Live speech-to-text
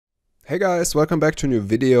Hey guys, welcome back to a new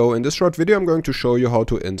video. In this short video I'm going to show you how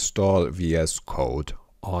to install VS Code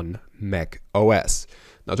on macOS.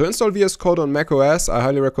 Now, to install VS Code on macOS, I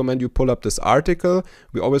highly recommend you pull up this article.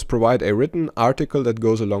 We always provide a written article that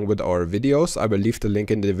goes along with our videos. I will leave the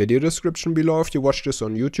link in the video description below if you watch this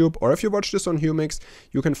on YouTube, or if you watch this on Humix,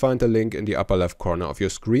 you can find the link in the upper left corner of your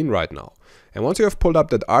screen right now. And once you have pulled up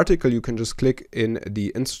that article, you can just click in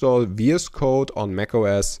the install VS Code on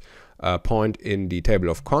macOS point in the table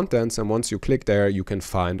of contents, and once you click there you can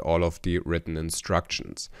find all of the written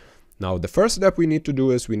instructions. Now the first step we need to do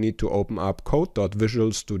is we need to open up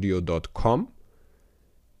code.visualstudio.com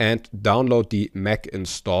and download the Mac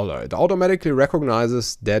installer. It automatically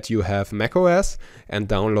recognizes that you have macOS and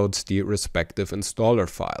downloads the respective installer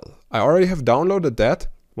file. I already have downloaded that.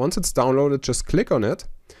 Once it's downloaded, just click on it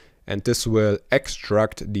and this will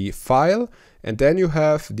extract the file, and then you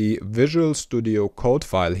have the Visual Studio Code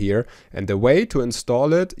file here. And the way to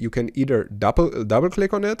install it, you can either double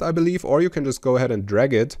click on it, I believe, or you can just go ahead and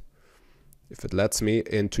drag it, if it lets me,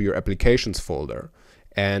 into your applications folder.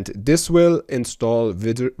 And this will install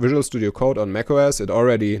Visual Studio Code on macOS. It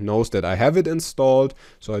already knows that I have it installed,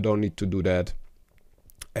 so I don't need to do that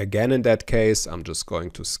again. In that case, I'm just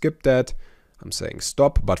going to skip that. I'm saying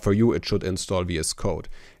stop, but for you it should install VS Code.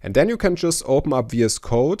 And then you can just open up VS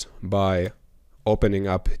Code by opening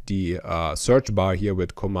up the search bar here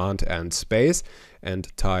with Command and space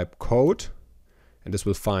and type code. And this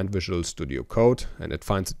will find Visual Studio Code, and it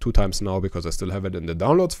finds it 2 times now because I still have it in the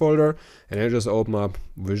downloads folder. And then just open up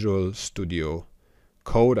Visual Studio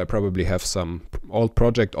Code. I probably have some old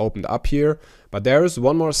project opened up here, but there is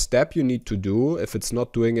one more step you need to do if it's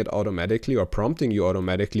not doing it automatically or prompting you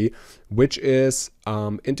automatically, which is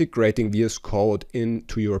integrating VS Code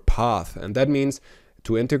into your path. And that means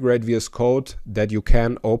to integrate VS Code that you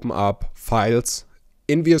can open up files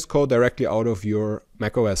in VS Code directly out of your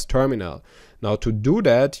macOS terminal. Now to do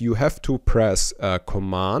that, you have to press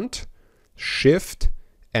Command, Shift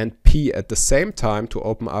and P at the same time to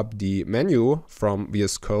open up the menu from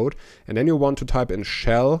VS Code, and then you want to type in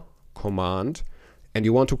shell command and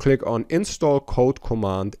you want to click on install code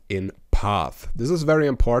command in path. This is very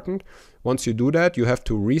important. Once you do that, you have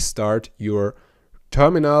to restart your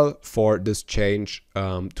terminal for this change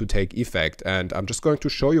to take effect, and I'm just going to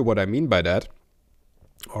show you what I mean by that,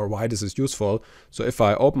 or why this is useful. So if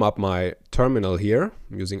I open up my terminal here,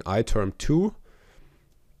 I'm using iterm2.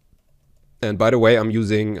 And by the way, I'm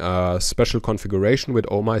using a special configuration with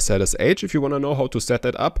omyZSH. If you want to know how to set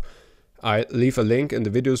that up, I leave a link in the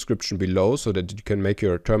video description below so that you can make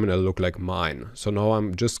your terminal look like mine. So now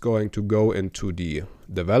I'm just going to go into the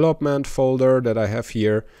development folder that I have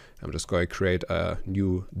here. I'm just going to create a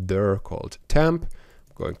new dir called temp.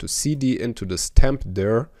 I'm going to cd into this temp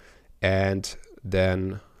dir, and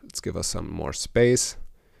then let's give us some more space.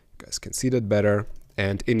 You guys can see that better.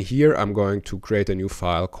 And in here, I'm going to create a new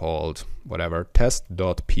file called whatever,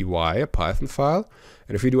 test.py, a Python file.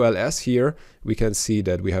 And if we do ls here, we can see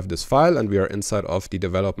that we have this file and we are inside of the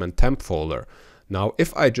development temp folder. Now,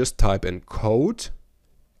 if I just type in code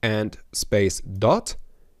and space dot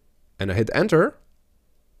and I hit enter,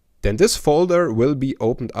 then this folder will be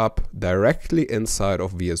opened up directly inside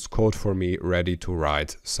of VS Code for me, ready to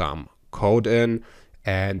write some code in.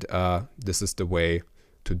 And this is the way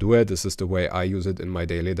to do it. This is the way I use it in my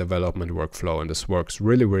daily development workflow, and this works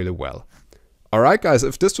really, really well. Alright guys,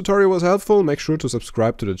 if this tutorial was helpful, make sure to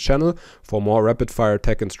subscribe to the channel for more rapid fire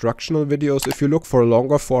tech instructional videos. If you look for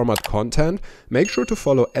longer format content, make sure to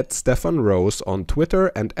follow @StefanRose on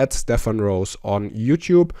Twitter and @StefanRose on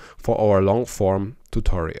YouTube for our long form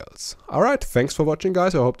tutorials. Alright, thanks for watching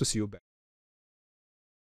guys, I hope to see you back.